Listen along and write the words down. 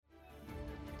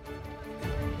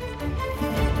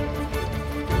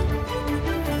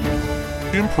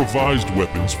Improvised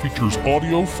Weapons features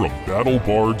audio from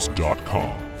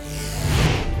BattleBards.com.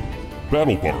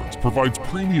 BattleBards provides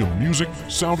premium music,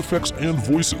 sound effects, and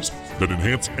voices that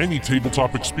enhance any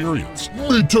tabletop experience.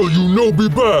 Me tell you no be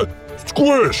bad.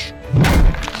 Squish!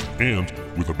 And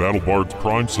with a BattleBards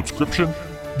Prime subscription,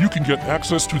 you can get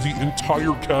access to the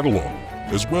entire catalog,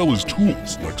 as well as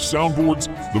tools like soundboards,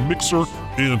 the mixer,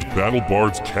 and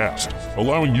BattleBards Cast,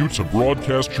 allowing you to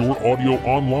broadcast your audio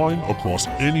online across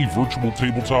any virtual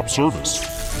tabletop service.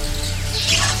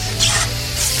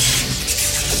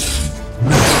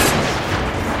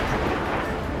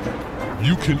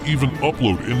 You can even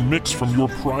upload and mix from your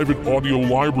private audio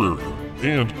library.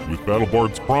 And with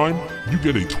BattleBards Prime, you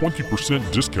get a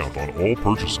 20% discount on all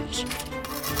purchases.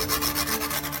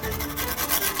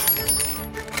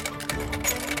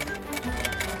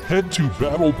 Head to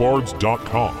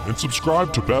BattleBards.com and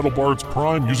subscribe to BattleBards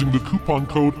Prime using the coupon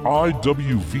code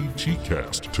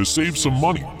IWVTcast to save some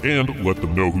money and let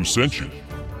them know who sent you.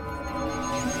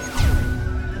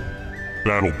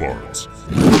 BattleBards.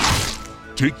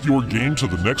 Take your game to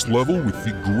the next level with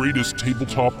the greatest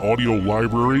tabletop audio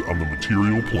library on the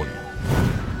material plane.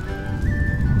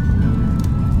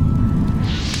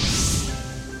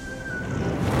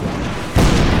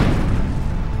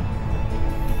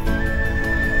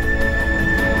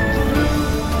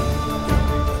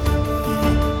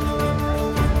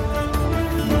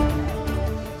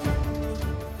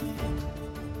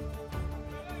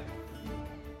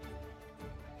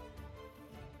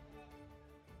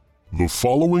 The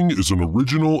following is an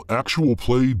original actual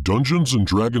play Dungeons &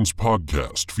 Dragons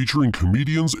podcast featuring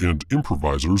comedians and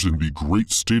improvisers in the great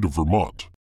state of Vermont.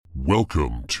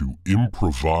 Welcome to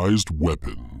Improvised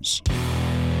Weapons.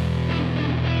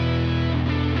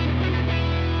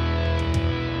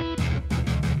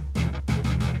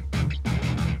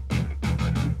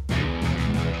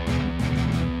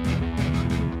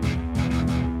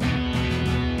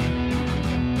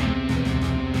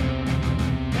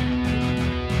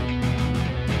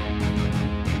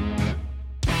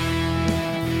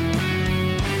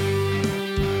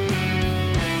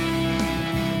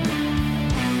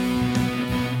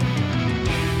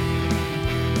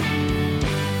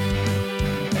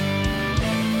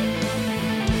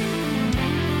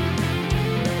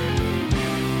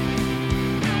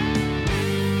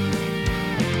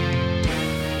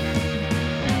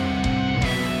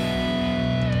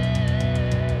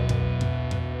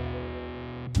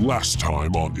 Last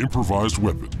time on Improvised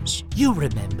Weapons. You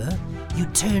remember? You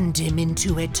turned him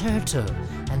into a turtle,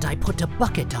 and I put a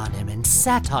bucket on him and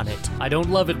sat on it. I don't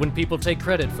love it when people take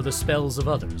credit for the spells of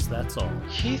others, that's all.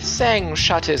 He's saying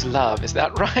shut his love, is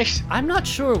that right? I'm not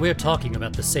sure we're talking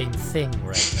about the same thing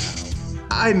right now.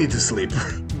 I need to sleep.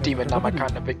 Demon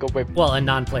Namakana Big Whip. Well, a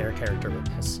non-player character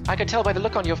would miss. I can tell by the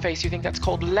look on your face you think that's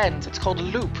called lens. It's called a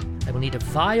loop. I will need a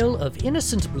vial of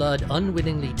innocent blood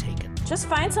unwittingly taken. Just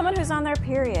find someone who's on their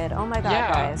period. Oh my god,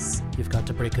 Yeah. guys. You've got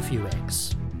to break a few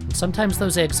eggs. And sometimes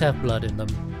those eggs have blood in them.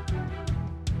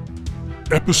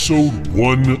 Episode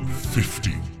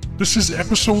 150. This is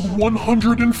episode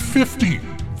 150.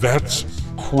 That's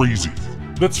crazy.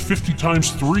 That's 50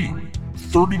 times 3,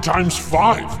 30 times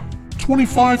 5,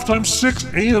 25 times 6,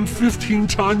 and 15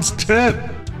 times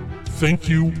 10. Thank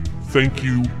you, thank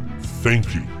you,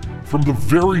 thank you. From the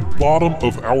very bottom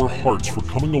of our hearts for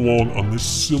coming along on this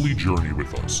silly journey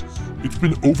with us. It's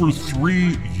been over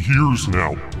 3 years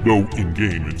now, though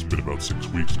in-game it's been about 6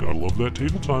 weeks. Gotta love that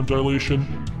table time dilation.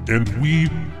 And we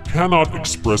cannot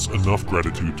express enough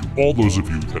gratitude to all those of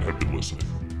you that have been listening.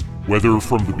 Whether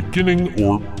from the beginning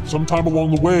or sometime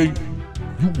along the way,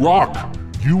 you rock.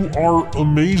 You are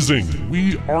amazing.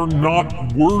 We are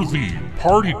not worthy.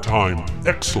 Party time,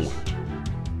 excellent.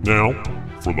 Now,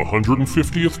 for the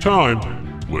 150th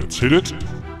time, let's hit it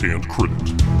and crit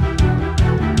it.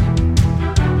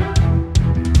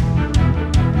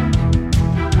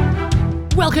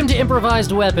 Welcome to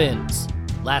Improvised Weapons!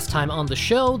 Last time on the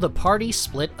show, the party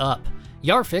split up.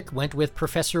 Yarfik went with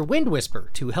Professor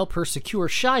Windwhisper to help her secure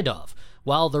Shydov,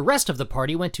 while the rest of the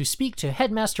party went to speak to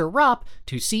Headmaster Rop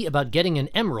to see about getting an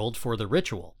emerald for the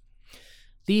ritual.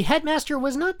 The headmaster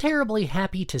was not terribly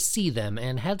happy to see them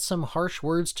and had some harsh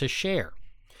words to share.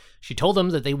 She told them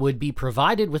that they would be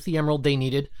provided with the emerald they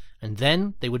needed, and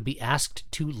then they would be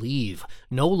asked to leave,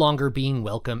 no longer being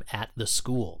welcome at the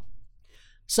school.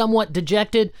 Somewhat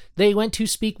dejected, they went to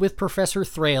speak with Professor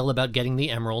Thrail about getting the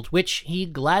emerald, which he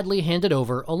gladly handed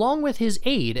over along with his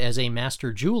aide as a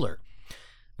master jeweler.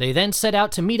 They then set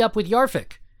out to meet up with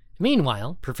Yarfik.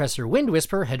 Meanwhile, Professor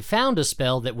Windwhisper had found a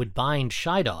spell that would bind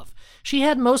Shydov. She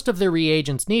had most of the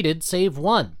reagents needed, save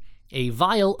one, a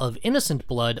vial of innocent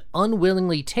blood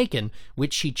unwillingly taken,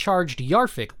 which she charged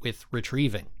Yarfik with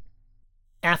retrieving.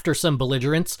 After some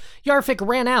belligerence, Yarfik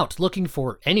ran out looking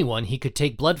for anyone he could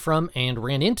take blood from and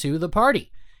ran into the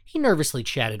party. He nervously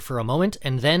chatted for a moment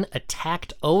and then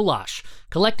attacked Olash,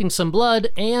 collecting some blood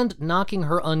and knocking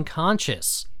her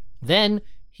unconscious. Then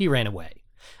he ran away.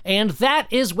 And that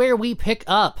is where we pick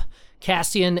up.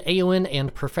 Cassian, Eowyn,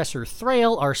 and Professor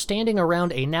Thrail are standing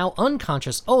around a now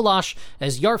unconscious Olash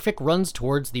as Yarfik runs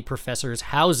towards the professor's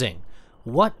housing.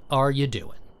 What are you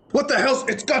doing? What the hell?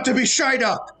 It's got to be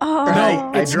Shida!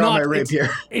 Oh. I draw my rapier.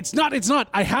 It's not.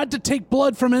 I had to take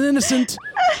blood from an innocent,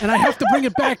 and I have to bring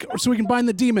it back so we can bind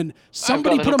the demon.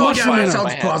 Somebody put a mushroom in that her.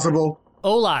 sounds plausible.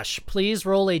 Olash, please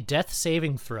roll a death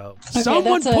saving throw.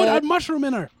 Someone put a mushroom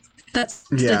in her. That's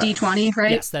Yeah. the D20,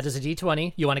 right? Yes, that is a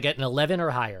d20. You want to get an 11 or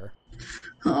higher.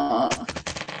 Oh,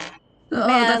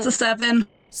 that's a 7.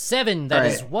 7, that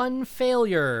is Alright. one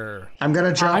failure. I'm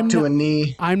gonna drop to a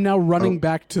knee. I'm now running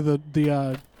back to the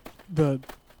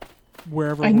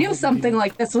wherever. I we knew would something be.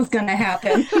 like this was gonna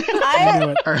happen. I knew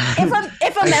it.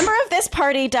 If a member of this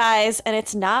party dies and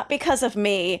it's not because of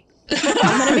me,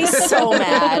 I'm gonna be so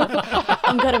mad.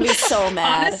 I'm gonna be so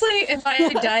mad. Honestly, if I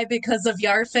die because of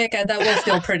Yarfik, that will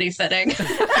feel pretty fitting.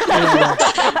 Yarfik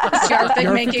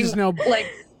Yarfik making is now-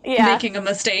 Yeah. making a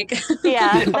mistake.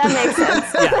 Yeah, that makes sense.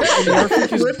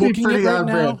 Yarfik is Would be booking it pretty right on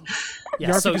now. brand. Yeah,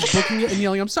 Yarfik so is booking it and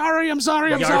yelling, I'm sorry.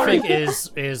 Yarfik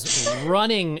is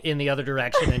running in the other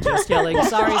direction and just yelling,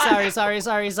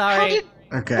 sorry.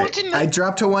 Okay. I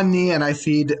drop to one knee and I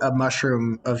feed a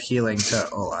mushroom of healing to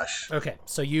Olash. Okay,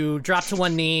 so you drop to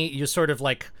one knee, you sort of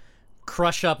like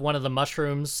crush up one of the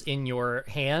mushrooms in your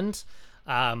hand,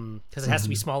 because it has to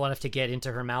be small enough to get into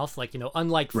her mouth. Like,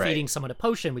 unlike Right. feeding someone a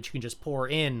potion, which you can just pour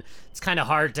in, it's kind of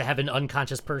hard to have an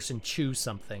unconscious person chew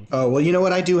something. Oh, well, you know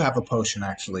what? I do have a potion,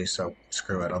 actually, so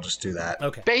screw it. I'll just do that.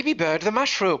 Okay. Baby bird the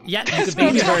mushroom. Yeah, you could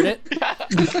baby bird it.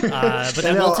 But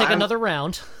then No, we'll take I'm- another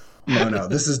round. No,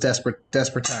 this is desperate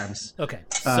times. Okay,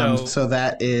 So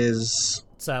that is...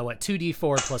 it's what,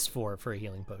 2d4 plus 4 for a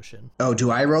healing potion. Oh,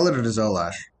 do I roll it or does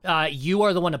Olash? You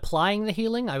are the one applying the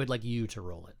healing. I would like you to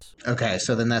roll it. Okay,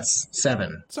 so then that's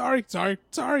 7. Sorry.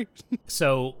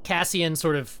 So Cassian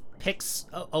sort of picks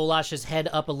Olash's head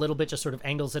up a little bit, just sort of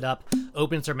angles it up,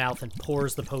 opens her mouth, and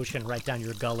pours the potion right down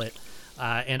your gullet.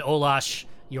 And Olash,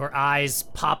 your eyes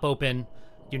pop open.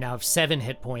 You now have 7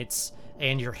 hit points,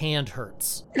 and your hand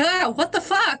hurts. What the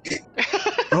fuck?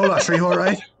 Olash, are you all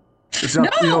right? It's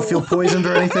not, You don't feel poisoned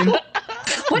or anything?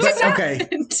 What just okay.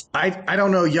 happened? I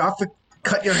don't know. Yarfik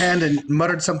cut your hand and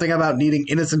muttered something about needing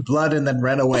innocent blood and then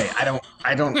ran away.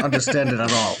 I don't understand it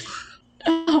at all.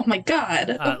 Oh my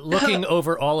god. Looking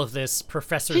over all of this,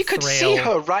 Professor He could Thrail... see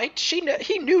her, right?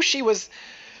 He knew she was...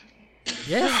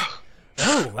 Yeah.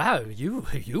 Oh, wow, you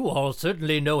all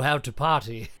certainly know how to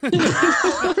party.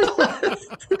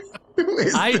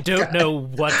 I don't know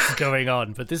what's going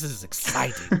on, but this is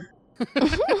exciting.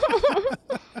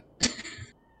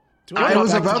 I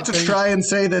was about to try and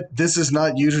say that this is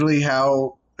not usually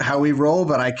how we roll,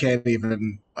 but I can't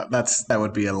even. That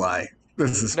would be a lie.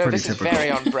 This is pretty typical. Is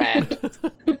very on brand.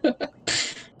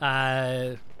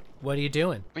 What are you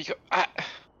doing? We go,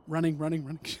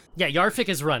 Running. Yeah, Yarfik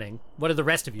is running. What are the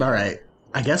rest of you All doing? right.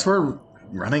 I guess we're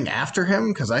running after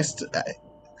him because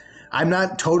I'm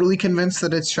not totally convinced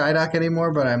that it's Shydok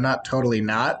anymore, but I'm not totally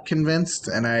not convinced,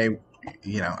 and I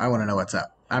want to know what's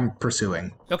up. I'm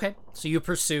pursuing. Okay, so you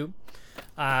pursue.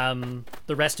 The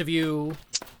rest of you,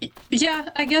 Yeah,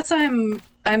 I guess I'm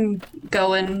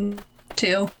going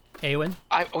too. Eowyn?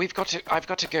 I've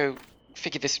got to go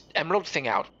figure this emerald thing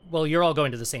out. Well, you're all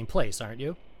going to the same place, aren't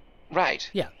you? Right.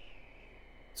 Yeah.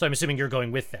 So I'm assuming you're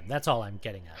going with them. That's all I'm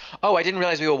getting at. Oh, I didn't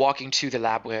realize we were walking to the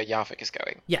lab where Yarfik is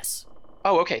going. Yes.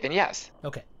 Oh, okay, then yes.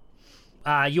 Okay.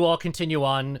 You all continue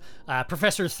on.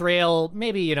 Professor Thrail,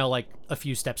 maybe, like a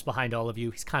few steps behind all of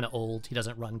you. He's kind of old. He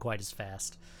doesn't run quite as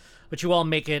fast. But you all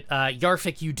make it.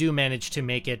 Yarfik, you do manage to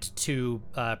make it to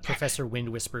Professor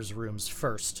Windwhisper's rooms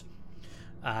first.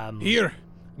 Here.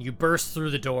 You burst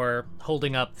through the door,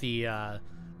 holding up the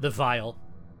vial.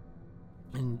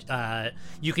 And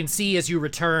you can see as you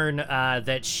return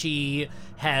that she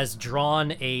has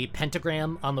drawn a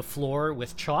pentagram on the floor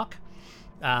with chalk.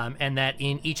 And that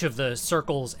in each of the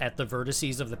circles at the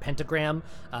vertices of the pentagram,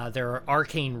 there are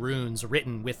arcane runes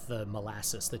written with the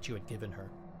molasses that you had given her.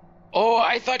 Oh,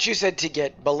 I thought you said to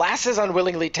get molasses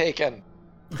unwillingly taken.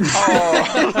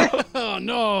 Oh. Oh,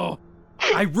 no.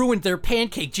 I ruined their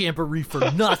pancake jamboree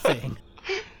for nothing.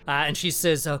 And she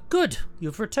says, good,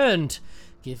 you've returned.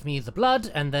 Give me the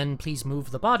blood, and then please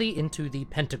move the body into the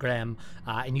pentagram.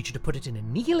 I need you to put it in a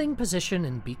kneeling position,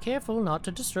 and be careful not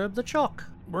to disturb the chalk.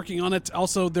 Working on it.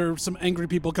 Also, there are some angry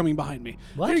people coming behind me.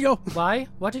 What? Here you go. Why?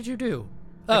 What did you do?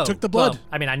 I took the blood. Well,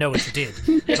 I mean, I know what you did.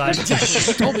 But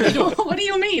Told me to do it. What do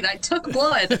you mean? I took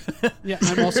blood. Yeah,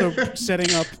 I'm also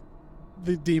setting up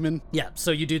the demon. yeah,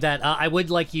 so you do that. I would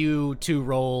like you to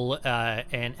roll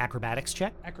an acrobatics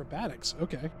check. Acrobatics.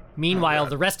 Okay. Meanwhile,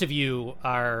 the rest of you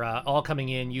are all coming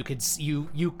in. You could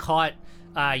you caught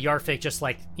Yarfik just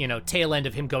like, tail end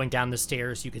of him going down the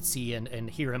stairs. You could see and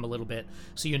hear him a little bit,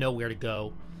 so you know where to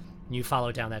go. And you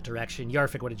follow down that direction.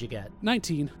 Yarfik, what did you get?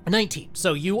 19. 19.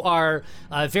 So you are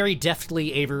very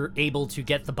deftly able to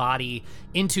get the body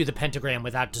into the pentagram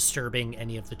without disturbing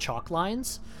any of the chalk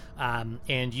lines.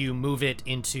 And you move it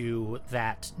into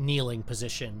that kneeling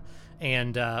position.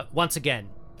 And once again,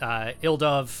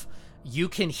 Ildov, you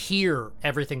can hear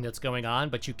everything that's going on,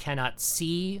 but you cannot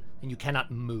see and you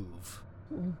cannot move.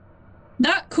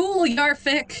 Not cool,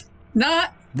 Yarfik.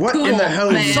 Not What cool, in the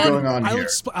hell is man. going on here?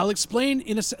 I'll explain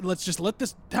in a second. Let's just let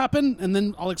this happen, and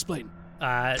then I'll explain.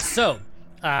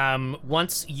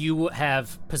 Once you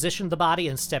have positioned the body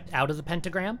and stepped out of the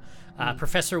pentagram,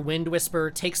 Professor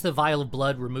Windwhisper takes the vial of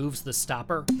blood, removes the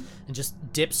stopper, and just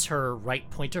dips her right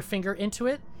pointer finger into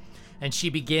it, and she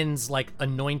begins,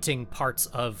 anointing parts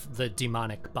of the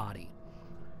demonic body.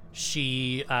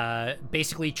 She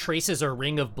basically traces a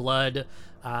ring of blood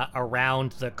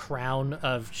around the crown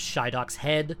of Shydok's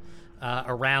head,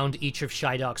 around each of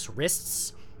Shydok's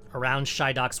wrists, around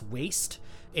Shydok's waist,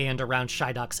 and around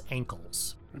Shydok's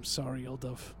ankles. I'm sorry,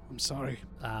 Ildov. I'm sorry.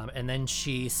 And then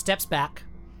she steps back.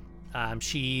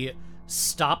 She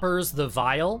stoppers the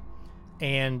vial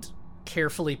and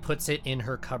carefully puts it in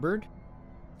her cupboard.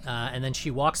 And then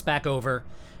she walks back over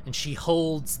and she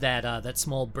holds that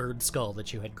small bird skull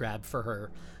that you had grabbed for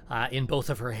her in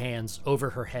both of her hands over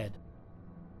her head.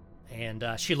 And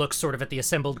she looks sort of at the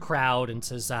assembled crowd and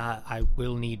says, I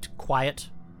will need quiet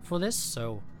for this,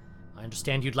 so I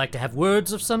understand you'd like to have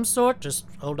words of some sort. Just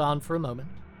hold on for a moment.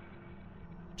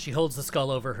 She holds the skull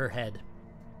over her head,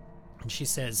 and she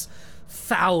says,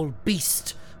 Foul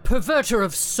beast, perverter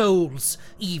of souls,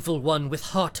 evil one with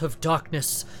heart of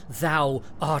darkness, thou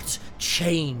art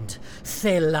chained.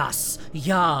 Thelas,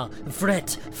 ya,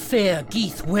 vret, fair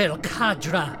geeth wel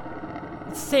kadra.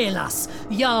 Thelas,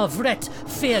 ya, vret,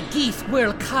 fair geeth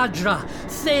wel kadra.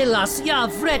 Thelas, ya,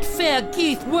 vret, fair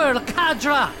geeth wel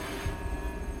kadra.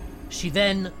 She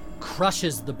then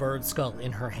crushes the bird skull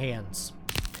in her hands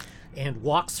and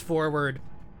walks forward,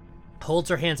 holds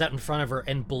her hands out in front of her,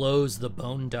 and blows the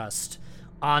bone dust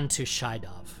onto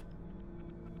Shydov.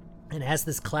 And as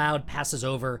this cloud passes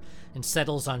over and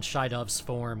settles on Shydov's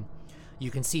form,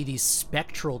 you can see these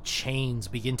spectral chains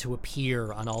begin to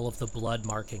appear on all of the blood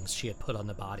markings she had put on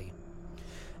the body.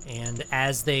 And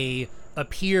as they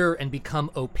appear and become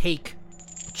opaque,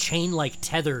 chain-like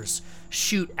tethers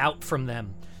shoot out from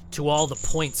them to all the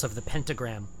points of the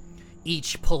pentagram,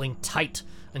 each pulling tight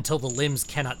until the limbs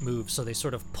cannot move, so they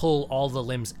sort of pull all the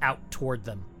limbs out toward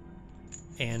them.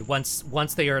 And once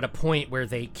they are at a point where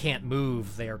they can't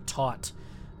move, they are taut.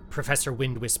 Professor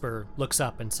Windwhisper looks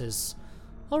up and says,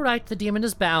 All right, the demon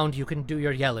is bound. You can do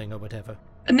your yelling or whatever.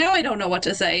 Now I don't know what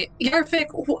to say. Yarfik,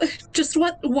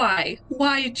 why?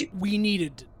 Why did you... We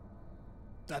needed.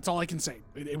 That's all I can say.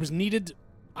 It was needed.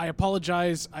 I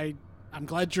apologize. I'm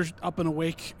glad you're up and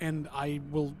awake, and I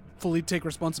will fully take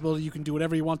responsibility. You can do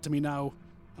whatever you want to me now.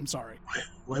 I'm sorry.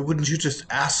 Why wouldn't you just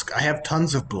ask? I have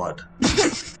tons of blood.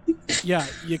 Yeah,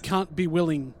 you can't be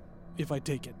willing if I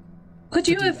take it. Could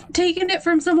you have taken it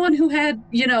from someone who had,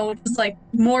 just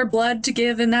more blood to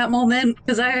give in that moment?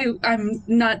 Because I'm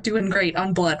not doing great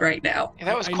on blood right now. Yeah,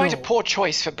 that was quite a poor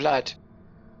choice for blood.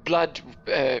 Blood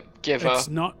giver.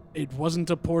 It wasn't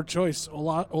a poor choice.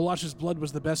 Olash's blood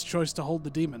was the best choice to hold the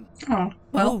demon. Oh,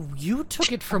 well. Oh, you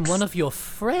took it from one of your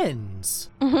friends.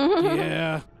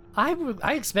 Yeah.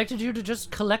 I expected you to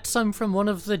just collect some from one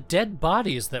of the dead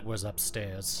bodies that was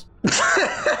upstairs.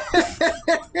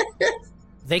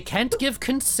 They can't give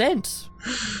consent.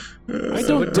 I So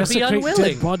don't it would be desecrate unwilling.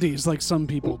 dead bodies like some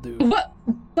people do. What?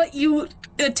 But you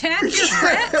attack your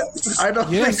friends? I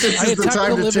don't Yes, think this I is the attack time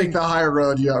the to living. take the high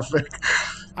road, Yarfik.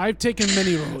 I've taken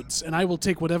many roads, and I will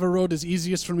take whatever road is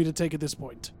easiest for me to take at this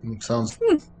point. Sounds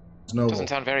noble. Doesn't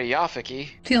sound very Yarfik-y.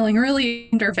 Feeling really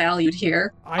undervalued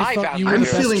here. I I thought you were I'm the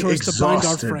best feeling choice to bind our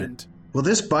exhausted. friend. Will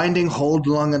this binding hold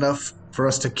long enough for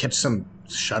us to catch some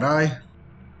shut-eye?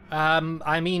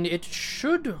 I mean, it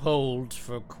should hold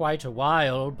for quite a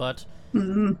while, but,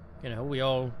 we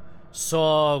all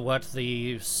saw what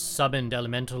the summoned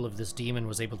elemental of this demon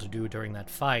was able to do during that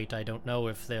fight. I don't know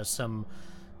if there's some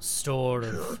store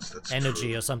of that's energy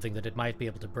true. or something that it might be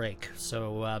able to break.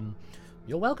 So,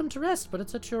 you're welcome to rest, but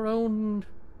it's at your own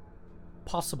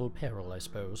possible peril, I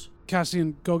suppose.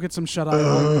 Cassian, go get some shut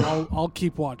eye. I'll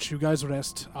keep watch. You guys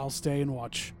rest. I'll stay and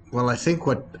watch. Well, I think,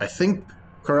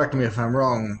 correct me if I'm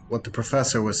wrong, what the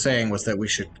professor was saying was that we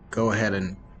should go ahead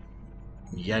and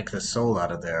yank the soul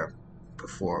out of there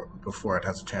before it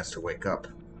has a chance to wake up,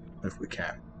 if we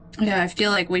can. Yeah, I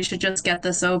feel like we should just get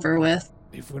this over with.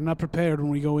 If we're not prepared when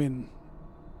we go in,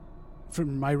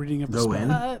 from my reading of the Go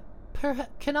spell. in?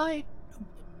 Can I...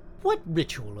 What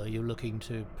ritual are you looking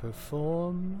to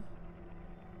perform?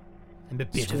 I'm a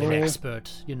bit of an Scroll.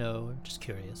 expert, I'm just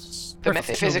curious. The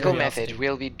Professional physical curiosity. method.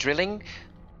 We'll be drilling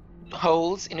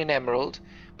holes in an emerald,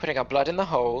 putting our blood in the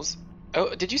holes.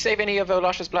 Oh, did you save any of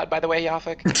Olash's blood, by the way,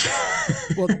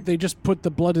 Yarfik? Well, they just put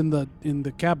the blood in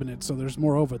the cabinet, so there's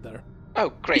more over there.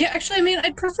 Oh, great. Yeah, actually, I mean,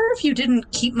 I'd prefer if you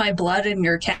didn't keep my blood in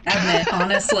your cabinet,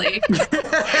 honestly.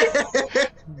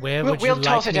 Where We'll- would you we'll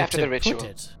toss like it me after to the ritual. put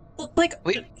it? Like,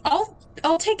 Wait.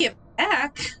 I'll take it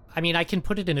back. I mean, I can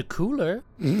put it in a cooler.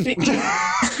 We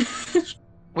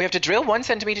have to drill 1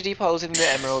 centimeter deep holes in the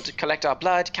emerald, collect our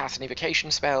blood, cast an evocation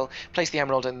spell, place the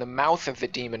emerald in the mouth of the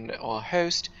demon or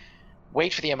host,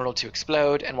 wait for the emerald to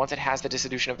explode, and once it has the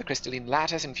dissolution of the crystalline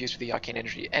lattice infused with the arcane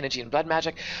energy and blood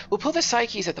magic, we'll pull the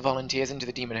psyches of the volunteers into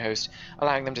the demon host,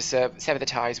 allowing them to sever the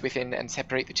ties within and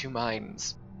separate the two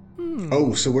minds.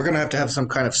 Oh, so we're gonna have some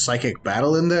kind of psychic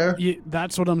battle in there? Yeah,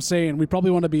 that's what I'm saying. We probably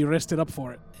want to be rested up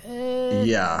for it.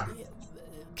 Yeah.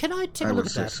 Can I take I a look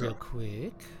would at say that so. real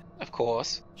quick? Of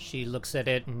course. She looks at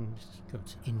it and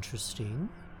goes, interesting.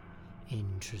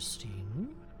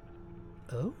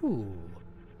 Oh.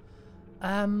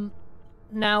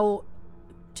 Now,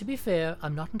 to be fair,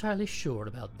 I'm not entirely sure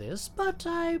about this, but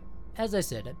as I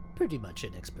said, I'm pretty much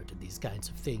an expert in these kinds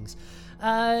of things.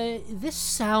 This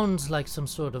sounds like some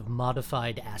sort of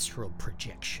modified astral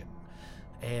projection.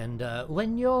 And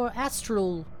when your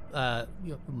astral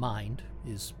your mind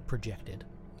is projected,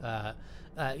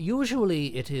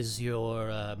 usually it is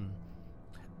your,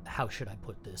 how should I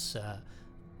put this?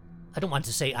 I don't want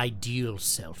to say ideal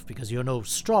self, because you're no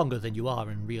stronger than you are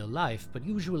in real life, but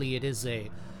usually it is a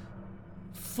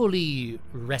fully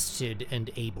rested and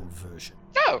able version.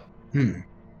 Oh,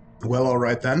 Well, all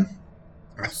right then.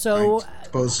 So, I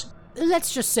suppose.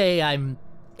 let's just say I'm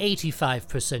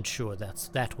 85% sure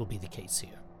that will be the case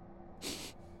here.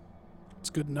 It's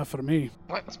good enough for me.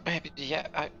 well, maybe, yeah,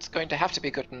 it's going to have to be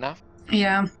good enough.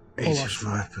 Yeah.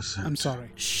 85%. I'm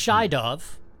sorry. Shydov,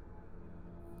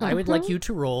 I would like you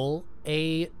to roll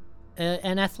an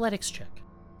athletics check.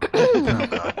 To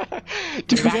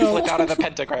backflip out of the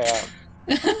pentagram.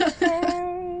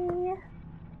 Okay.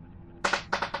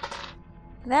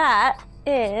 That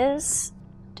is.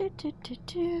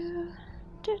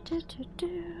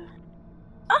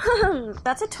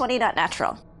 That's a 20, not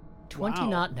natural. 20 Wow.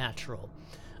 not natural.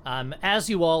 As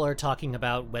you all are talking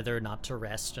about whether or not to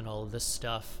rest and all of this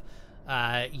stuff,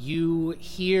 you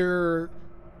hear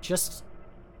just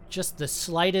the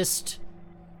slightest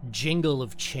jingle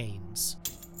of chains.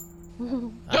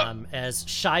 As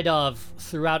Shydov,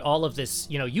 throughout all of this,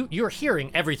 you're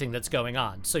hearing everything that's going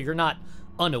on, so you're not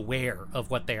unaware of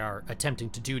what they are attempting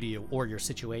to do to you or your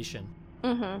situation.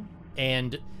 Mm-hmm.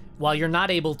 And while you're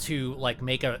not able to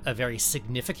make a very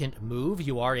significant move,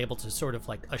 you are able to sort of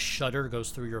a shudder goes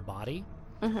through your body,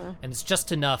 and it's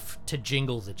just enough to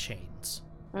jingle the chains.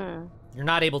 You're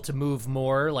not able to move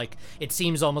more. It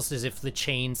seems almost as if the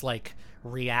chains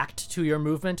react to your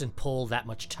movement and pull that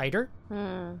much tighter.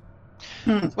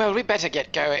 Well, we better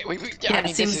get going. Yeah, I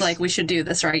mean, it seems like we should do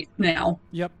this right now.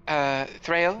 Yep.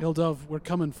 Thrail, Ildov, we're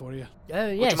coming for you.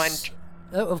 Yes. would you mind?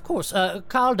 Of course.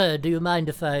 Calder, do you mind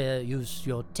if I use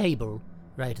your table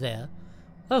right there?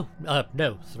 Oh,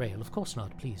 no, Thrail, of course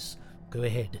not. Please, go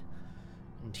ahead.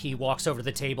 And he walks over to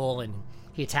the table and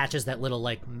he attaches that little,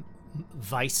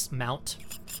 vice mount.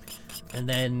 And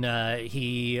then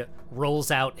he rolls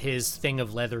out his thing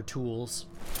of leather tools.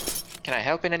 Can I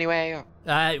help in any way? Or...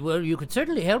 Well, you could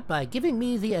certainly help by giving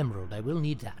me the emerald. I will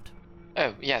need that.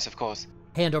 Oh, yes, of course.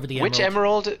 Hand over the emerald. Which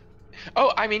emerald?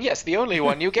 Oh, I mean, yes, the only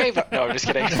one you gave up. No, I'm just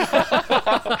kidding.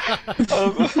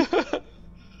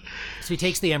 So he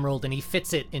takes the emerald and he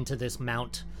fits it into this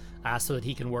mount so that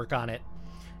he can work on it.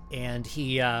 And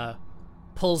he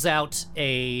pulls out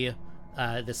this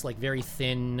very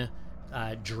thin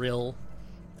drill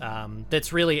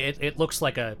that's really it looks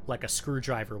like a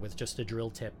screwdriver with just a drill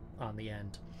tip on the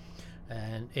end.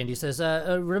 And he says,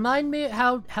 "Remind me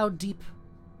how deep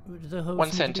the hose? 1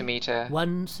 need to be? centimeter.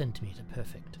 1 centimeter,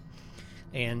 perfect.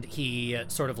 And he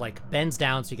sort of like bends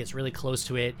down so he gets really close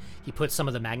to it. He puts some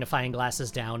of the magnifying glasses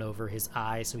down over his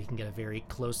eye so he can get a very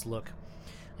close look.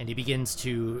 And he begins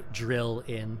to drill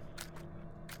in.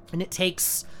 And it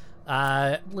takes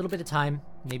a little bit of time,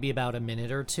 maybe about a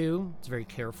minute or two. It's very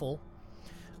careful.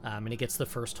 And he gets the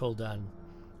first hole done.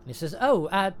 And he says,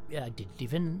 I didn't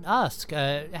even ask.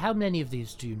 How many of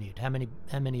these do you need? How many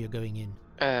are going in?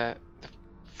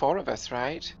 4 of us,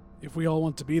 right? If we all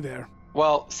want to be there.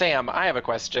 Well, Sam, I have a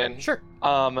question. Sure.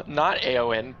 Not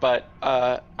Eowyn, but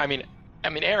I mean,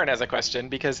 Aaron has a question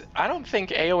because I don't think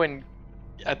Eowyn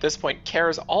at this point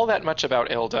cares all that much about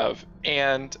Ildov,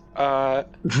 and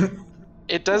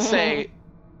it does say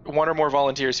 1 or more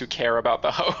volunteers who care about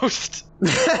the host.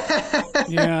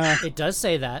 Yeah. It does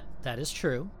say that. That is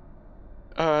true.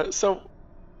 So.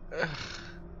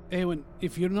 Eowyn,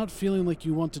 if you're not feeling like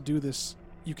you want to do this,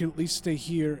 you can at least stay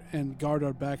here and guard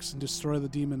our backs and destroy the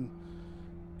demon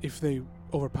if they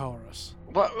overpower us.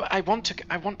 Well, I want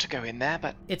to go in there,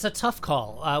 but It's a tough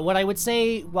call. What I would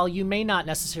say, while you may not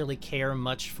necessarily care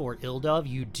much for Ildov,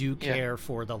 you do care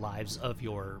for the lives of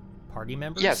your party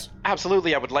members. yes,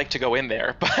 absolutely, I would like to go in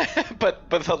there, but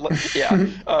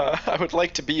I would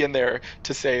like to be in there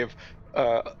to save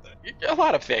a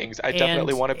lot of things. I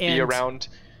definitely want to be around.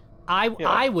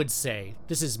 I would say,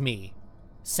 this is me,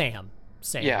 Sam,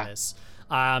 saying this,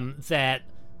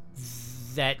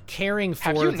 that caring for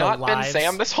have you the not lives... been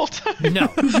Sam this whole time? No.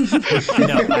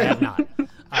 No, I have not.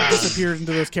 Disappeared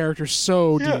into those characters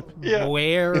so deep. Yeah.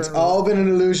 Where... It's all been an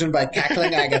illusion by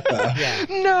cackling Agatha. Yeah.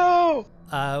 No!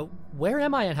 Where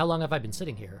am I and how long have I been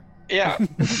sitting here? Yeah.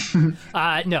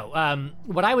 No.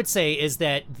 What I would say is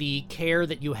that the care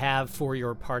that you have for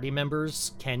your party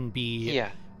members can be,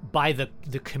 by the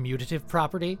commutative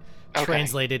property,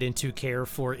 translated into care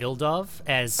for Ildov,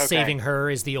 as saving her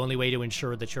is the only way to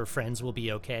ensure that your friends will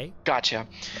be okay. Gotcha.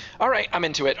 All right, I'm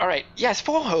into it. All right. Yes,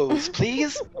 4 hoes,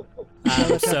 please.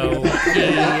 So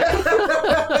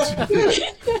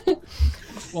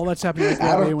While that's happening,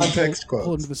 Out of context pull him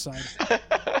quotes. to the side.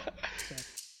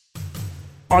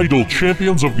 Idle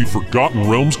Champions of the Forgotten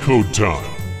Realms Code Time.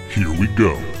 Here we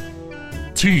go.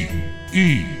 TEELNAOSTREE.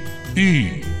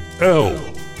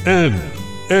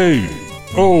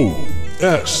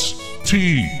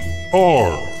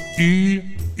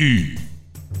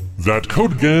 That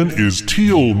code again is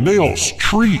Teal Nails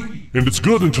Tree, and it's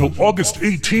good until August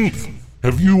 18th.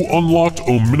 Have you unlocked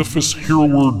Omnifus Hero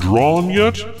Word Drawn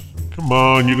yet? Come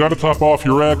on, you gotta top off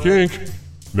your Ack Inc.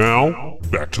 Now,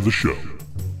 back to the show.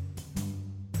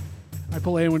 I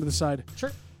pull Eowyn to the side.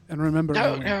 Sure. And remember,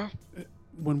 Eowyn, No.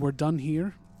 when we're done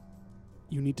here,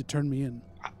 you need to turn me in.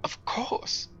 Of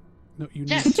course. No, you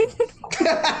need Yes. to.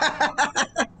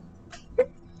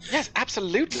 Yes,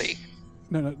 absolutely.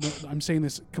 No, I'm saying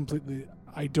this completely.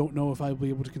 I don't know if I'll be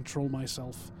able to control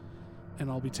myself, and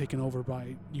I'll be taken over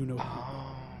by you-know-who.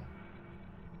 Oh,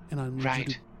 And I need right.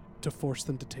 you to force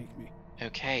them to take me.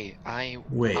 Okay,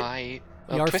 Wait. I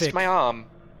Yarfik. twist my arm.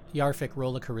 Yarfik,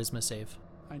 roll a charisma save.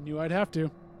 I knew I'd have to.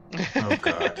 Oh,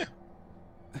 God.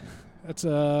 That's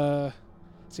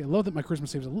See, I love that my charisma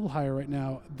save is a little higher right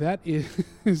now. That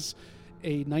is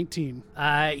a 19.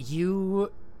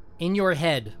 You, in your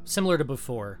head, similar to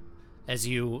before, as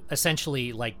you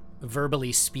essentially like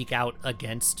verbally speak out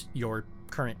against your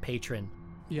current patron,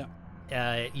 Yeah.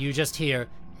 you just hear,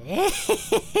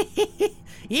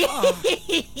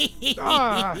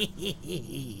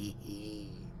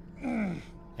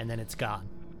 and then it's gone.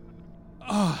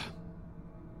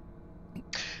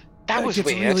 That was gets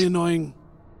weird. really annoying.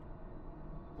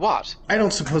 What? I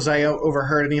don't suppose I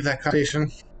overheard any of that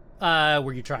conversation.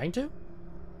 Were you trying to?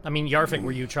 I mean, Yarfik,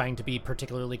 were you trying to be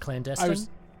particularly clandestine?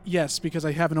 Yes, because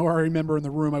I have an ORE member in the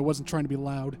room. I wasn't trying to be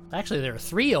loud. Actually, there are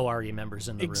 3 ORE members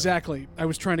in the room. Exactly. I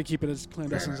was trying to keep it as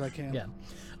clandestine as I can. Yeah.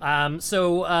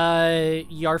 So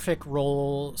Yarfik,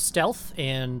 roll stealth,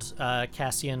 and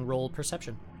Cassian, roll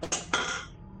perception.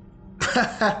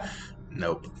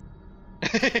 Nope.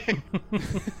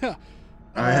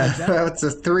 It's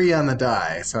a 3 on the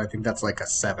die, so I think that's like a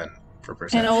 7 for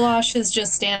perception. And Olash is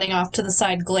just standing off to the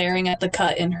side, glaring at the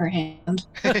cut in her hand.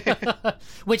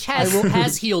 Which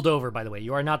has healed over, by the way.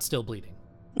 You are not still bleeding.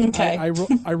 Okay.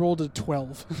 I rolled a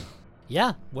 12.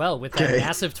 Yeah, well, with that Okay.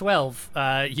 massive 12,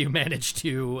 you managed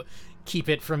to keep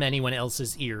it from anyone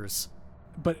else's ears.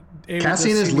 But Eowyn Cassian does is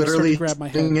see me start to literally grab my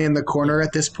head. sitting in the corner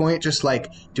at this point, just like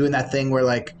doing that thing where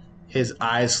like his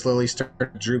eyes slowly start to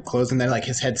droop close, and then like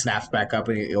his head snaps back up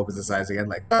and he opens his eyes again,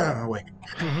 like, oh, I'm awake.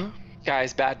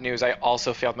 Guys, bad news. I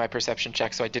also failed my perception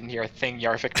check, so I didn't hear a thing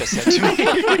Yarvik just said to me.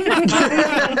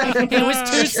 It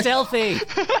was too stealthy.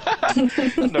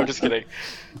 No, just kidding.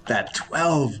 That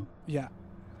 12. Yeah.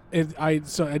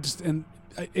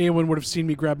 Eowyn would have seen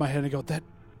me grab my head and go, that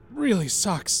really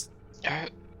sucks.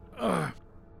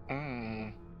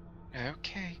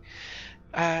 Okay.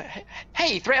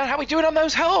 Hey, Thrail, how we doing on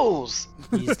those holes?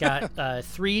 He's got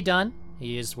 3 done.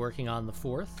 He is working on the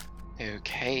 4th.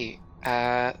 Okay.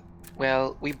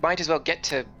 Well, we might as well get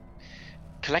to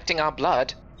collecting our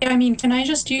blood. Yeah, I mean, can I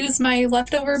just use my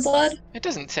leftover blood? It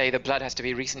doesn't say the blood has to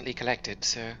be recently collected,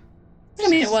 so... I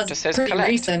mean, it was just says pretty collect.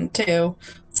 recent, too.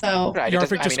 So, Right,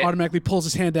 Yarvik just automatically pulls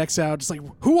his hand axe out, just like,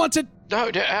 who wants it? No,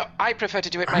 I prefer to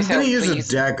do it I'm myself, gonna use please.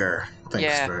 a dagger. Thanks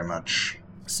Yeah. very much.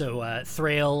 So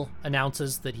Thrail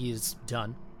announces that he is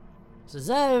done. Says,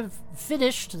 I've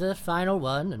finished the final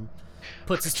one, and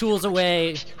puts his tools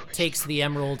away, takes the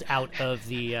emerald out of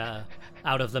the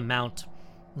mount,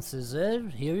 and says,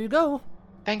 here you go.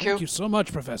 Thank you. Thank you so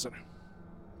much, Professor.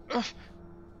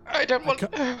 I don't want...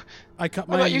 I cut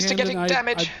I'm my not used to hand getting and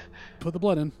damage. I put the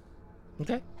blood in.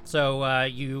 Okay. So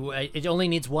it only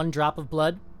needs 1 drop of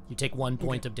blood. You take 1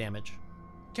 point of damage.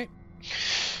 Okay.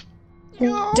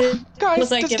 Guys,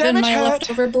 was I does given damage my hurt?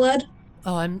 leftover blood?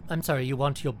 Oh, I'm sorry. You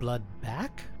want your blood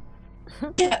back?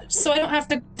 Yeah, so I don't have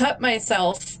to cut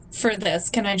myself for this.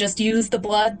 Can I just use the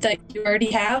blood that you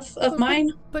already have of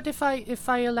mine? But if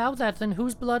I allow that, then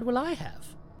whose blood will I have?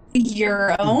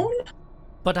 Your own?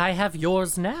 But I have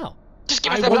yours now. Just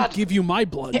give I us the won't blood. give you my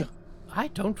blood. I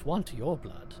don't want your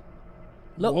blood.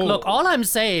 Look, Whoa. look, all I'm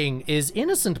saying is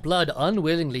innocent blood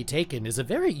unwillingly taken is a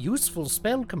very useful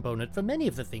spell component for many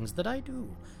of the things that I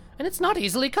do. And it's not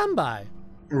easily come by.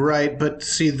 Right, but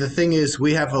see, the thing is,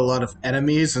 we have a lot of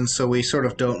enemies, and so we sort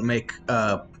of don't make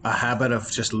a habit of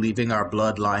just leaving our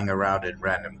blood lying around in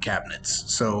random cabinets.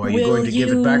 So are you Will going to give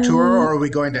it back to her, you- or are we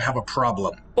going to have a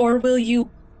problem? Or will you,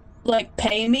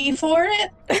 pay me for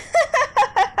it?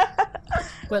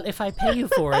 Well, if I pay you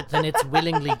for it, then it's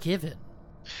willingly given.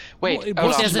 Wait, Well, it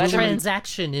Olaf, If there's a let him-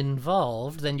 transaction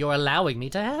involved, then you're allowing me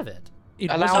to have it.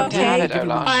 It Allow wasn't him to have really it,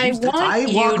 given Olaf. when I used it. want I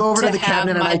walk you over to the have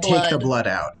cabinet and my I take the blood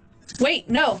out. Wait,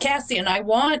 no, Cassian, I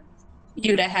want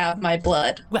you to have my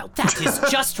blood. Well, that is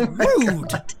just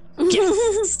rude.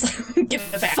 Yes. Give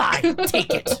it back. Fine,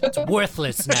 take it. It's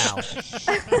worthless now.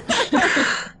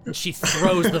 And she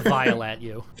throws the vial at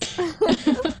you.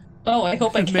 Oh, I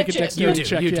hope I Make a catch it. You dexterity do,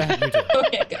 check, you yeah. do, you do.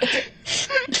 Okay,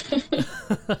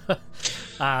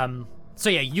 good. So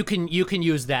yeah, you can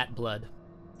use that blood.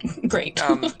 Great.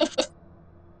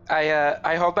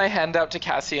 I hold my hand out to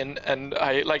Cassian, and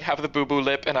I have the boo-boo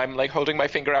lip, and I'm holding my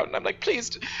finger out, and I'm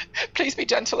please be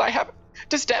gentle.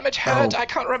 Does damage hurt? Oh, I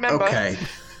can't remember. Okay.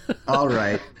 All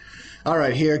right,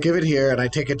 here, give it here, and I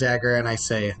take a dagger and I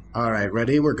say, all right,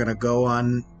 ready? We're going to go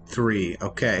on 3.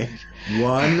 Okay.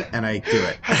 1, and I do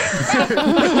it.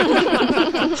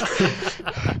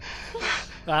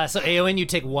 So Eowyn, you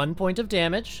take 1 point of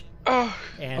damage. Oh,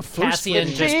 And first Cassian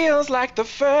it just feels like the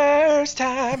first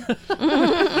time.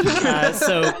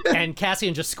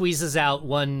 Cassian just squeezes out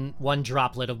one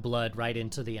droplet of blood right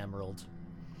into the emerald.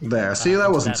 There. See, that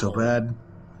wasn't so bad.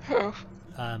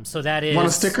 So that is Want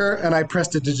a sticker? And I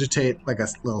prestidigitate like a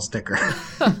little sticker.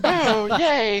 Oh,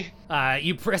 yay!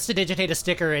 You prestidigitate a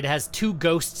sticker. It has 2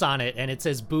 ghosts on it, and it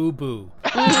says "Boo Boo."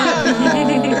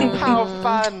 How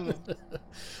fun!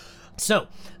 So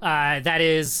that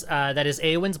is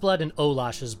Eowyn's blood and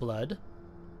Olash's blood.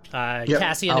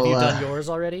 Cassian, have you I'll, done yours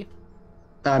already?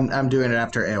 I'm doing it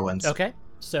after Eowyn's. Okay.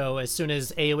 So as soon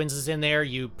as Eowyn's is in there,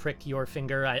 you prick your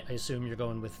finger. I assume you're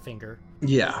going with finger.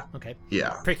 Yeah. Okay.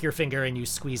 Yeah. Prick your finger and you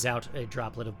squeeze out a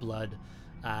droplet of blood,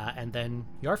 and then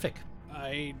Yarvik.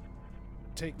 I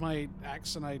take my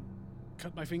axe and I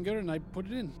cut my finger and I put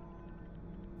it in.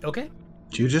 Okay.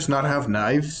 Do you just not have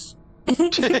knives?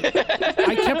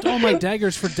 I kept all my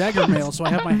daggers for dagger mail, so I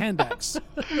have my hand axe.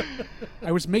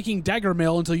 I was making dagger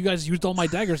mail until you guys used all my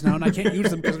daggers now, and I can't use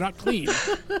them because they're not clean.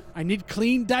 I need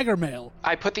clean dagger mail.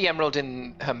 I put the emerald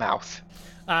in her mouth.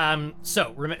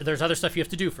 There's other stuff you have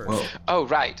to do first. Whoa. Oh,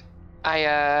 right.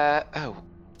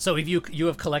 So if you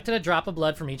have collected a drop of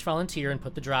blood from each volunteer and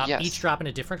put the drop, Yes. each drop in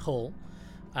a different hole.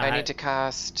 I need to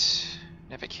cast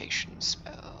an evocation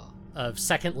spell. Of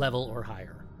 2nd level or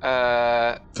higher.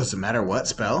 Does it matter what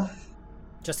spell?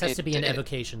 Just has to be an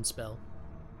evocation spell.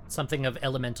 Something of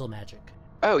elemental magic.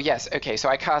 Oh, yes. Okay, so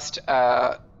I cast,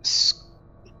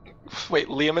 wait,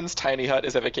 Liamon's Tiny Hut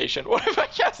is evocation. What if I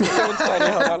cast Liamon's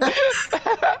Tiny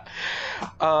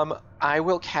Hut? I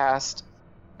will cast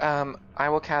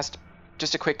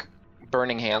just a quick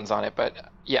Burning Hands on it, but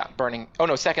Yeah, burning. Oh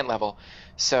no, second level.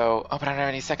 So, but I don't have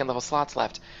any second level slots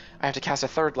left. I have to cast a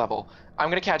third level. I'm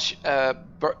gonna catch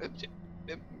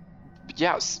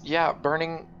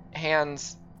burning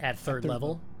hands. At third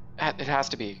level? It has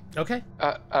to be. Okay.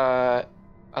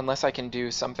 Unless I can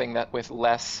do something that with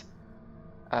less.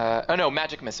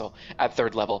 Magic missile at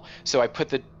third level. So I put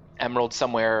the emerald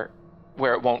somewhere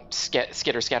where it won't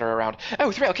scatter around.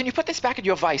 Oh, Thrail, can you put this back in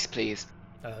your vice, please?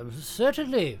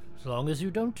 Certainly, as long as you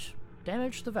don't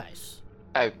damage the vice.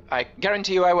 Oh, I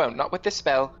guarantee you I won't. Not with this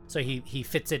spell. So he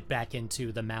fits it back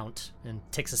into the mount and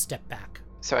takes a step back.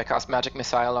 So I cast magic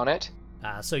missile on it.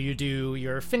 So you do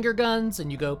your finger guns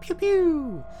and you go pew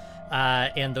pew,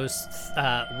 and those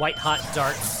white hot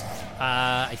darts.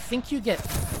 I think you get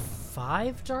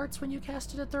 5 darts when you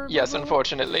cast it at third level? Yes,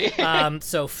 unfortunately.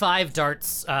 So 5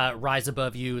 darts rise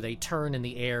above you. They turn in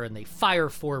the air and they fire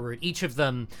forward, each of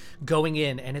them going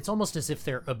in, and it's almost as if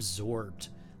they're absorbed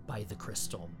by the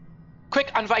crystal.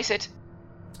 Quick, unvice it!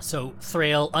 So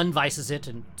Thrail unvices it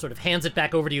and sort of hands it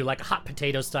back over to you like a hot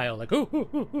potato style, like ooh, ooh,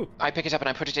 ooh, ooh. I pick it up and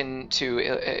I put it into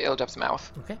Ildov's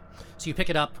mouth. Okay. So you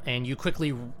pick it up and you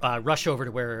quickly rush over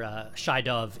to where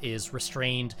Shydov is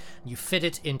restrained. You fit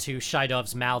it into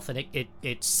Shydov's mouth and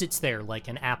it sits there like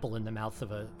an apple in the mouth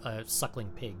of a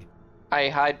suckling pig. I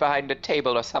hide behind a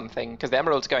table or something because the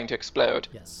emerald's going to explode.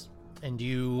 Yes. And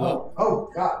you...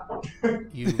 Oh God.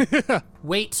 You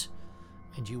wait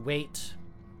and you wait.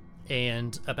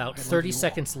 And about 30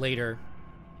 seconds later,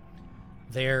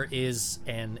 there is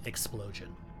an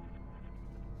explosion.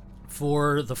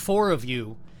 For the 4 of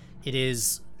you, it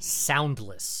is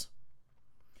soundless.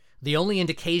 The only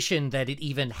indication that it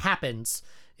even happens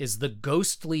is the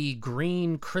ghostly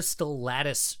green crystal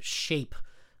lattice shape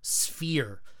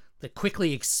sphere that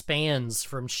quickly expands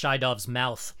from Shydov's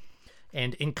mouth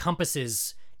and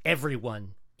encompasses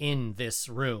everyone in this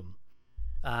room.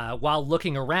 While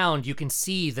looking around, you can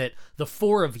see that the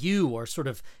 4 of you are sort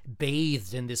of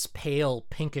bathed in this pale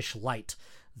pinkish light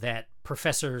that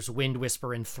Professors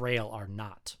Windwhisper and Thrail are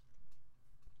not.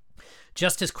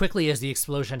 Just as quickly as the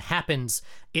explosion happens,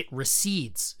 it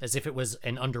recedes as if it was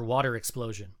an underwater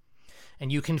explosion.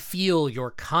 And you can feel your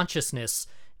consciousness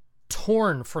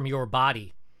torn from your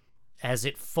body as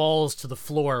it falls to the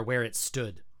floor where it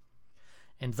stood.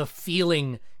 And the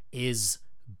feeling is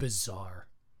bizarre.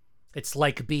 It's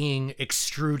like being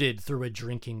extruded through a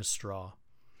drinking straw.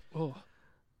 Oh.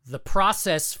 The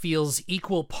process feels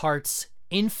equal parts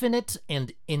infinite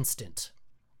and instant.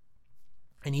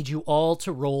 I need you all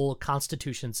to roll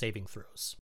Constitution saving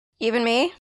throws. Even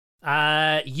me?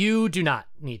 You do not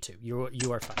need to. You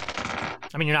are fine.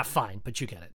 I mean, you're not fine, but you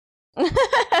get it.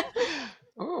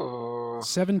 Ooh.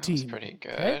 17. That's pretty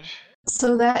good. Okay.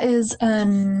 So that is a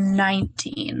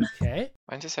 19. Okay.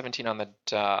 Mine's a 17 on the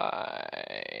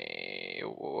die.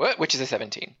 Which is a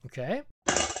 17. Okay.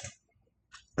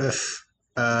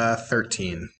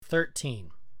 13. 13.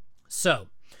 So,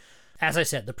 as I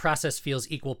said, the process feels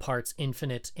equal parts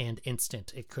infinite and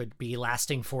instant. It could be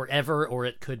lasting forever, or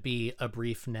it could be a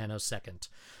brief nanosecond.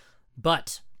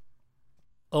 But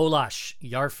Olash,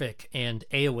 Yarfik, and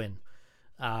Eowyn,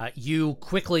 you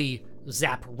quickly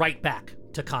zap right back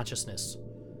to consciousness.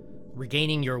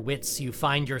 Regaining your wits, you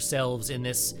find yourselves in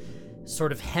this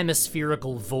sort of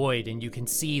hemispherical void, and you can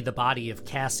see the body of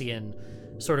Cassian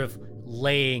sort of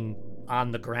laying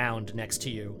on the ground next to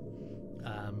you.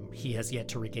 He has yet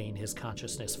to regain his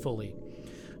consciousness fully.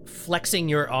 Flexing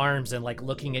your arms and like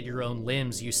looking at your own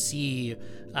limbs, you see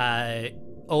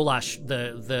Olash,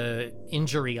 the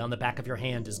injury on the back of your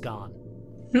hand is gone.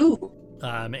 Ooh.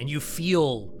 And you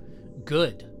feel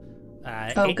good.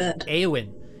 Good.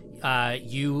 Eowyn,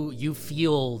 you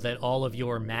feel that all of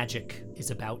your magic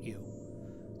is about you.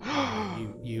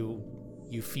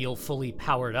 You feel fully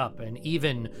powered up, and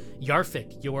even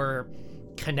Yarfik, your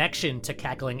connection to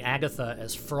Cackling Agatha,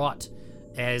 as fraught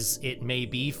as it may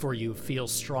be for you,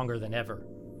 feels stronger than ever.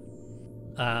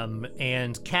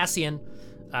 And Cassian,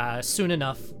 soon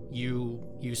enough,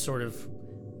 you sort of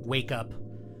wake up,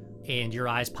 and your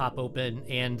eyes pop open,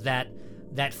 and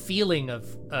that feeling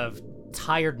of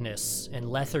tiredness and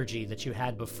lethargy that you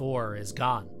had before is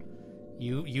gone.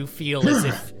 You feel as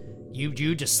if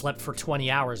you just slept for 20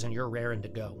 hours and you're raring to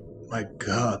go. My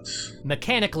God.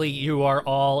 Mechanically, you are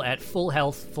all at full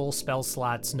health, full spell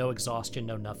slots, no exhaustion,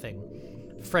 no nothing.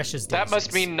 Fresh as daisies. That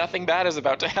must mean nothing bad is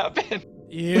about to happen.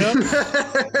 Yep.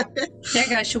 Yeah,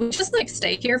 guys, should we just like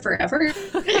stay here forever?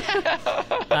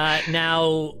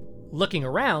 Now, looking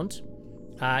around,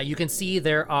 you can see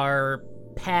there are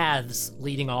paths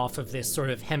leading off of this sort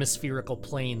of hemispherical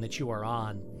plane that you are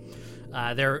on.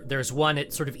 There's one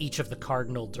at sort of each of the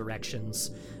cardinal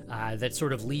directions that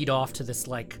sort of lead off to this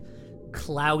like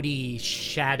cloudy,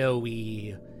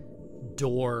 shadowy,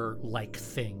 door-like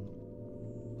thing.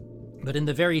 But in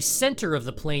the very center of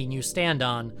the plane you stand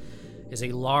on is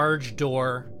a large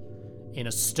door in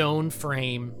a stone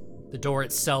frame. The door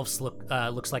itself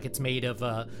looks like it's made of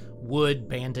wood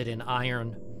banded in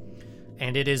iron,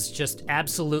 and it is just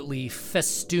absolutely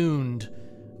festooned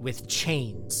with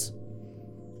chains.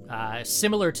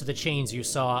 Similar to the chains you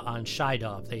saw on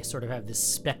Shydov, they sort of have this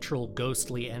spectral,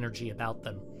 ghostly energy about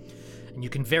them. And you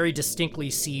can very distinctly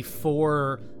see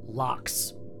 4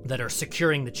 locks that are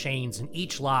securing the chains, and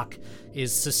each lock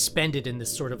is suspended in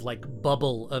this sort of like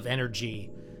bubble of energy,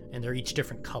 and they're each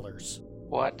different colors.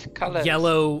 What colors?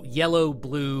 Yellow,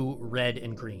 blue, red,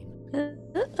 and green.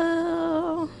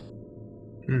 Uh-oh.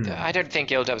 I don't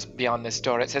think Ildov's beyond this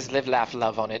door. It says live, laugh,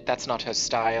 love on it. That's not her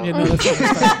style. Yeah, no, that's not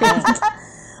his style.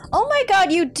 Oh my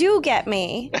god, you do get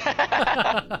me.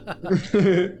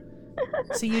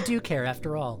 So you do care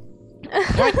after all.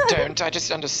 No, I don't. I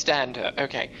just understand her.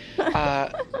 Okay.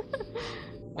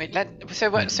 Wait, so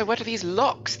what are these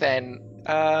locks then?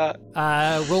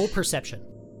 Roll perception.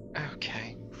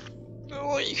 Okay.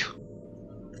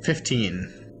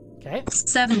 15. Okay.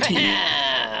 17.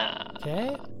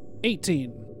 Okay.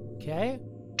 18. Okay.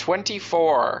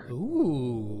 24.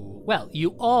 Ooh. Well,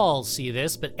 you all see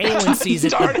this, but Aelin sees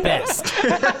it the best.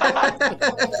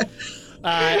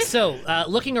 So,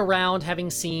 looking around, having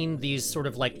seen these sort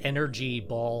of like energy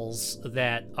balls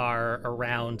that are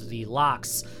around the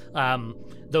locks,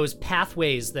 those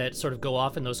pathways that sort of go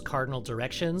off in those cardinal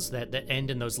directions that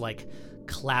end in those like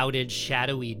clouded,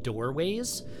 shadowy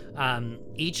doorways.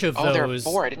 Each of those. Oh, there are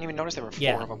 4. I didn't even notice there were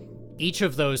 4 of them. Each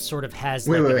of those sort of has.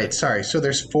 Wait. Sorry. So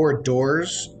there's 4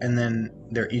 doors, and then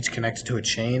they're each connected to a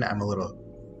chain. I'm a little.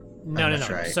 No.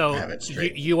 Sure So have it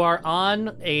straight. you are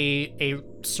on a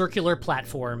circular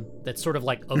platform that's sort of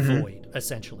like a void,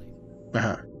 essentially.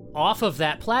 Uh-huh. Off of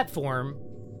that platform,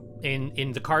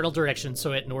 in the cardinal direction,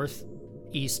 so at north,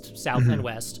 east, south, and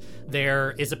west,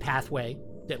 there is a pathway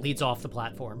that leads off the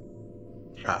platform.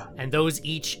 And those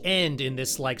each end in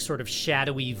this like sort of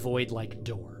shadowy void-like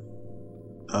door.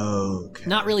 Okay.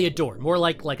 Not really a door, more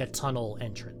like a tunnel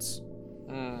entrance.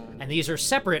 And these are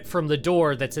separate from the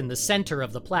door that's in the center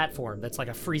of the platform. That's like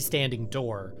a freestanding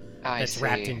door that's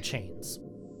wrapped in chains.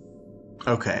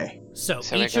 Okay. So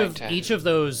each of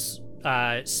those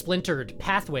splintered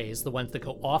pathways, the ones that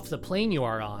go off the plane you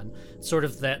are on, sort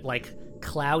of that like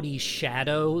cloudy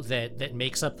shadow that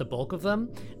makes up the bulk of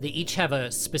them, they each have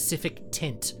a specific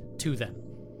tint to them.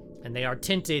 And they are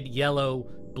tinted yellow,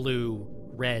 blue,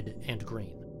 red, and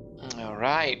green. All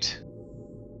right.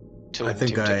 I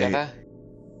think together.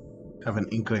 have an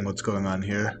inkling what's going on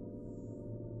here.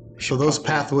 So those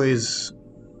pathways,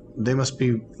 they must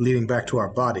be leading back to our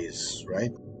bodies,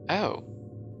 right? Oh.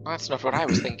 That's not what I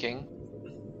was thinking.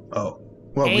 Oh.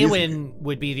 Well, Eowyn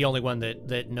would be the only one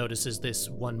that notices this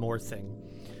one more thing.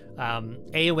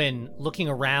 Eowyn, looking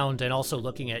around and also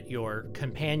looking at your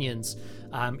companions,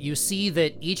 you see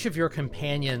that each of your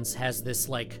companions has this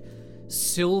like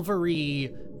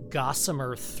silvery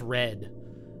gossamer thread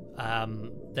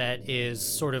that is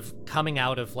sort of coming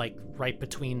out of like right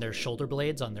between their shoulder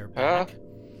blades on their back.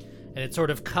 And it sort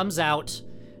of comes out,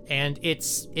 and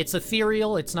it's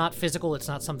ethereal, it's not physical, it's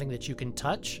not something that you can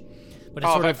touch. But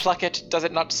it's if I pluck it, does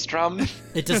it not strum?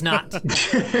 It does not.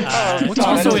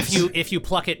 Also, if you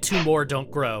pluck it, 2 more don't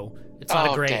grow. It's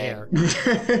not a gray hair.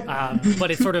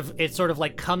 But it sort of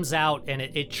like comes out, and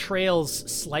it trails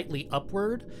slightly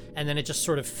upward, and then it just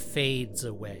sort of fades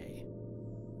away.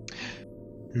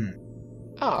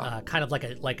 Kind of like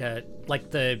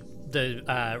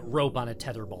the rope on a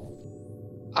tetherball.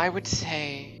 I would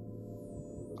say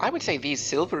these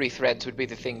silvery threads would be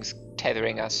the things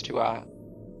tethering us to our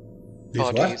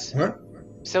bodies. What?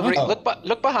 Silvery.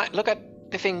 Look behind. Look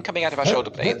at the thing coming out of our shoulder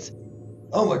blades.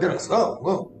 Oh my goodness. Oh,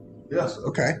 whoa. Yes.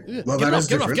 Okay. Yeah, Well, get that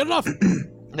is it off, different. get it off.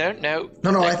 No.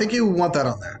 No, I think you want that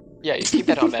on there. Yeah, you keep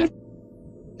that on there.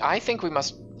 I think we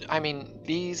must. I mean,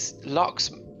 these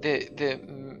locks.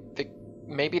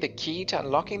 Maybe the key to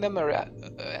unlocking them are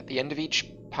at the end of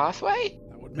each pathway.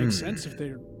 That would make sense if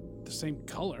they're the same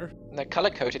color. And they're color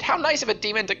coded. How nice of a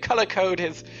demon to color code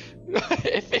his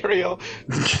ethereal.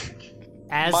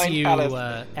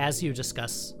 As you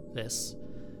discuss this,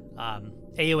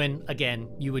 Eowyn, again,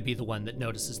 you would be the one that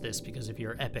notices this because of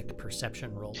your epic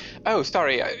perception roll. Oh,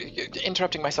 sorry,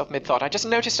 interrupting myself mid-thought. I just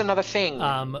noticed another thing.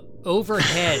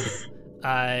 Overhead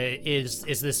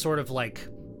is this sort of like,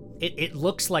 it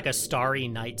looks like a starry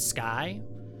night sky,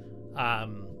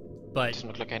 but it doesn't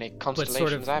look like any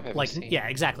constellations I've ever seen. Yeah,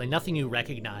 exactly. Nothing you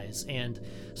recognize. And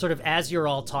sort of as you're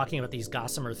all talking about these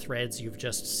gossamer threads you've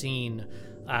just seen,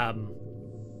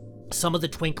 some of the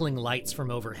twinkling lights from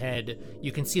overhead,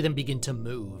 you can see them begin to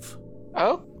move.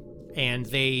 Oh? And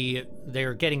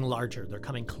they're getting larger. They're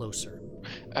coming closer.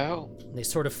 Oh. They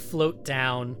sort of float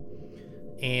down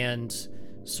and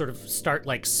sort of start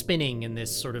like spinning in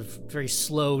this sort of very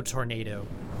slow tornado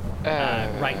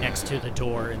right next to the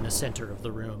door in the center of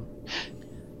the room.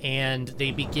 And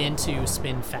they begin to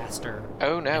spin faster.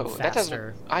 Oh no, and that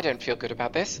faster. doesn't. I don't feel good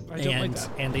about this. I don't like that.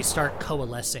 And they start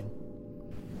coalescing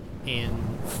in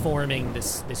forming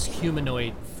this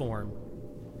humanoid form.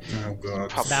 Oh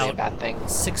god. Probably About a bad thing.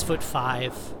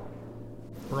 6'5",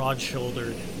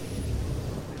 broad-shouldered.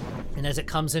 And as it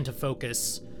comes into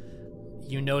focus,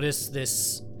 you notice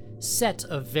this set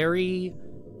of very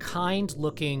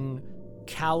kind-looking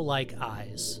cow-like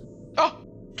eyes. Oh!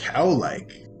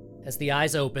 Cow-like. As the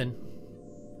eyes open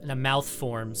and a mouth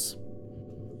forms,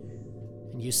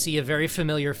 and you see a very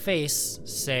familiar face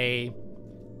say,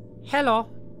 "Hello,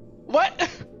 What?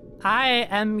 I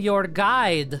am your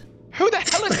guide." Who the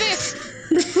hell is this?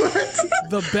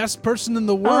 The best person in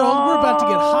the world. We're about to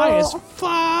get high as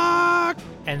fuck.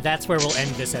 And that's where we'll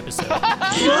end this episode. Oh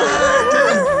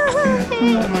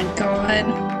my god.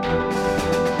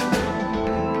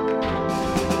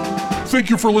 Thank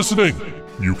you for listening.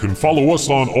 You can follow us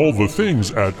on all the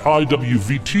things at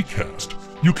IWVTcast.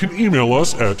 You can email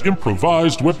us at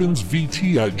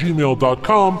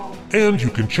improvisedweaponsvt@gmail.com, and you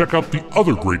can check out the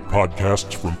other great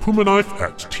podcasts from Puma Knife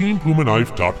at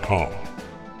teampumaknife.com.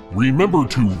 Remember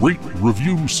to rate,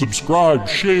 review, subscribe,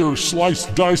 share, slice,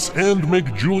 dice, and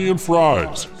make julienne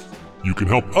fries. You can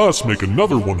help us make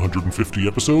another 150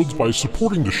 episodes by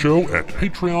supporting the show at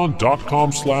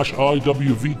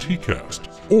patreon.com/IWVTcast,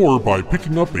 or by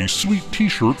picking up a sweet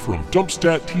t-shirt from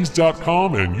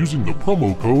dumpstattees.com and using the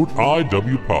promo code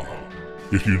IWPOD.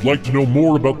 If you'd like to know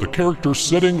more about the character,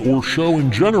 setting, or show in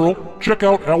general, check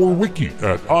out our wiki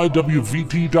at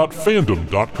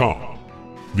iwvt.fandom.com.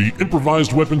 The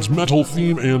Improvised Weapons metal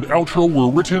theme and outro were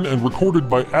written and recorded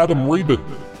by Adam Rabin.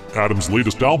 Adam's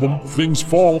latest album, Things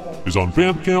Fall, is on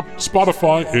Bandcamp,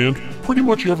 Spotify, and pretty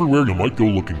much everywhere you might go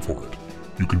looking for it.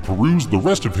 You can peruse the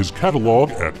rest of his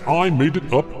catalog at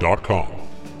imadeitup.com.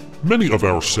 Many of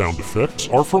our sound effects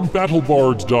are from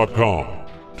battlebards.com.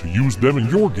 To use them in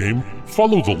your game,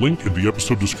 follow the link in the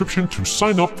episode description to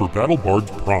sign up for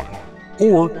BattleBards Prime.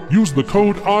 Or use the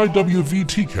code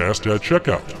IWVTcast at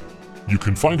checkout. You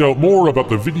can find out more about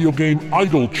the video game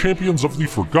Idol Champions of the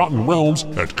Forgotten Realms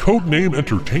at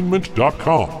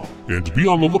codenameentertainment.com, and be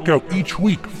on the lookout each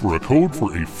week for a code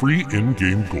for a free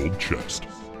in-game gold chest.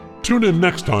 Tune in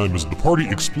next time as the party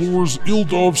explores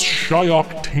Ildov's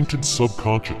Shyok-tainted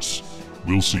subconscious.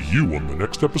 We'll see you on the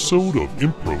next episode of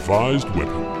Improvised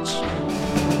Weapons.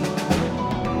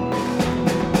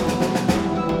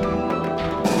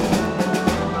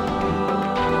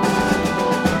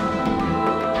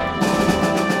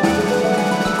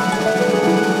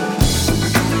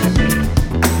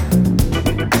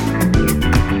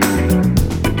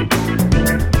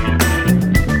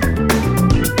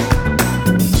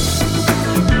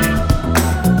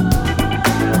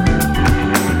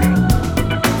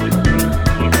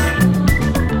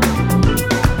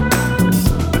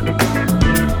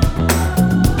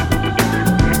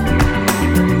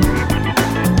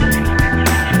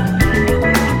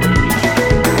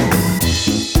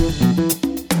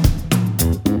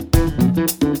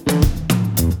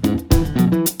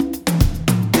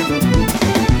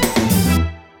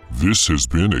 This has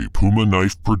been a Puma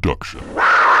Knife production.